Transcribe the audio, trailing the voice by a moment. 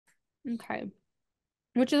Okay.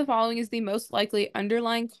 Which of the following is the most likely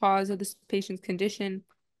underlying cause of this patient's condition?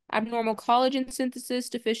 Abnormal collagen synthesis,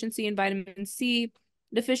 deficiency in vitamin C,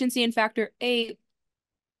 deficiency in factor VIII,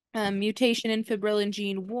 mutation in fibrillin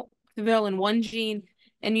 1 gene,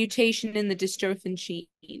 and mutation in the dystrophin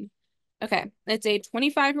gene. Okay, it's a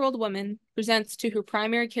 25-year-old woman presents to her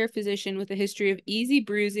primary care physician with a history of easy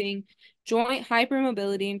bruising, joint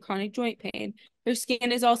hypermobility, and chronic joint pain. Her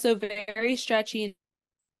skin is also very stretchy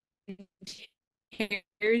and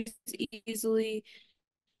tears easily.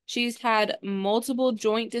 She's had multiple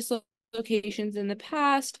joint dislocations in the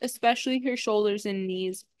past, especially her shoulders and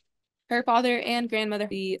knees. Her father and grandmother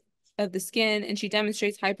of the skin, and she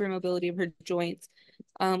demonstrates hypermobility of her joints.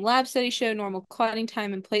 Lab studies show normal clotting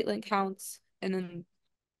time and platelet counts. And then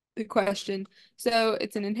the question. So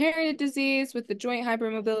it's an inherited disease with the joint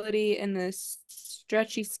hypermobility and the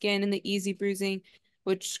stretchy skin and the easy bruising,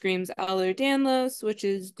 which screams Ehlers-Danlos, which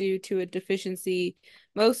is due to a deficiency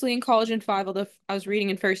mostly in collagen 5, although I was reading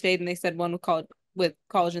in first aid and they said one with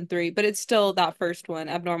collagen 3, but it's still that first one,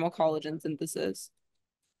 abnormal collagen synthesis.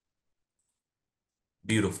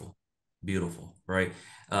 Beautiful, beautiful, right?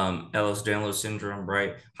 Ehlers-Danlos syndrome,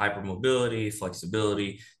 right? Hypermobility,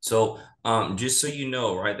 flexibility. So, just so you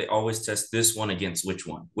know, right, they always test this one against which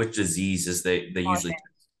one, which diseases they usually test.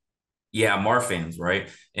 Yeah, Marfan's, right?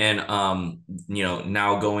 And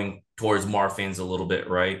now going towards Marfan's a little bit,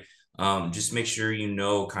 right? Just make sure you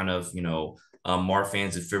know kind of,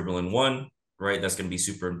 Marfan's and fibrillin 1, right? That's going to be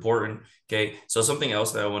super important. Okay. So something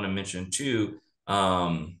else that I want to mention too,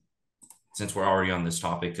 since we're already on this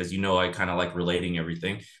topic, because I kind of like relating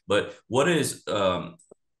everything. But what is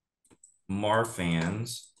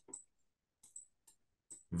Marfan's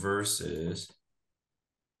versus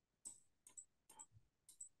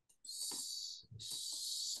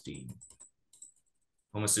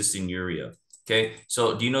homocystinuria? Okay,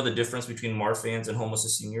 so do you know the difference between Marfan's and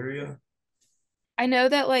homocystinuria? I know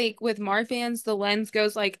that like with Marfan's, the lens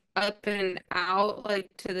goes like up and out, like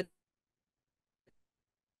to the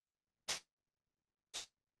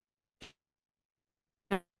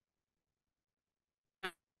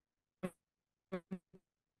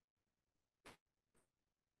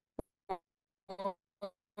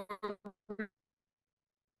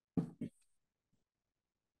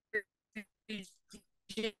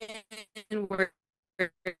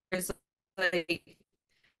whereas like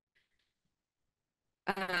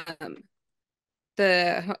um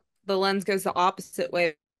the lens goes the opposite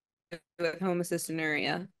way with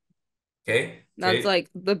homocystinuria. Okay, That's okay, like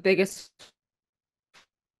the biggest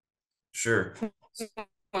sure.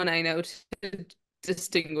 one I know to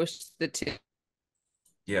distinguish the two.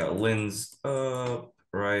 Yeah, lens up,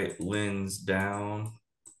 right, lens down.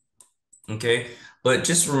 Okay, but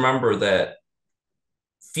just remember that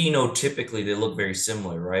phenotypically they look very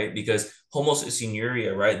similar, right? Because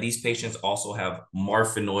homocystinuria, right? These patients also have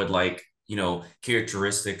marfanoid like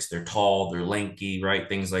characteristics. They're tall, they're lanky, right?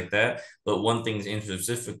 Things like that. But one thing in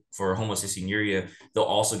specific for homocystinuria, they'll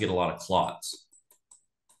also get a lot of clots.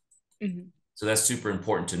 Mhm. So that's super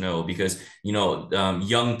important to know because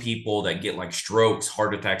young people that get like strokes,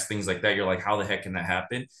 heart attacks, things like that. You're like, how the heck can that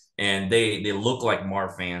happen? And they look like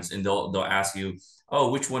Marfan's, and they'll ask you,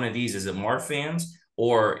 oh, which one of these is it, Marfan's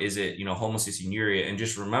or is it homocystinuria? And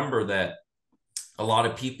just remember that a lot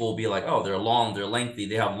of people will be like, oh, they're long, they're lengthy,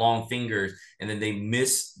 they have long fingers, and then they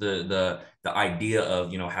miss the idea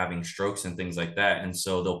of having strokes and things like that, and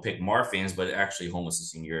so they'll pick Marfan's, but actually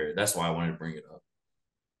homocystinuria. That's why I wanted to bring it up.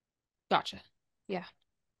 Gotcha. Yeah.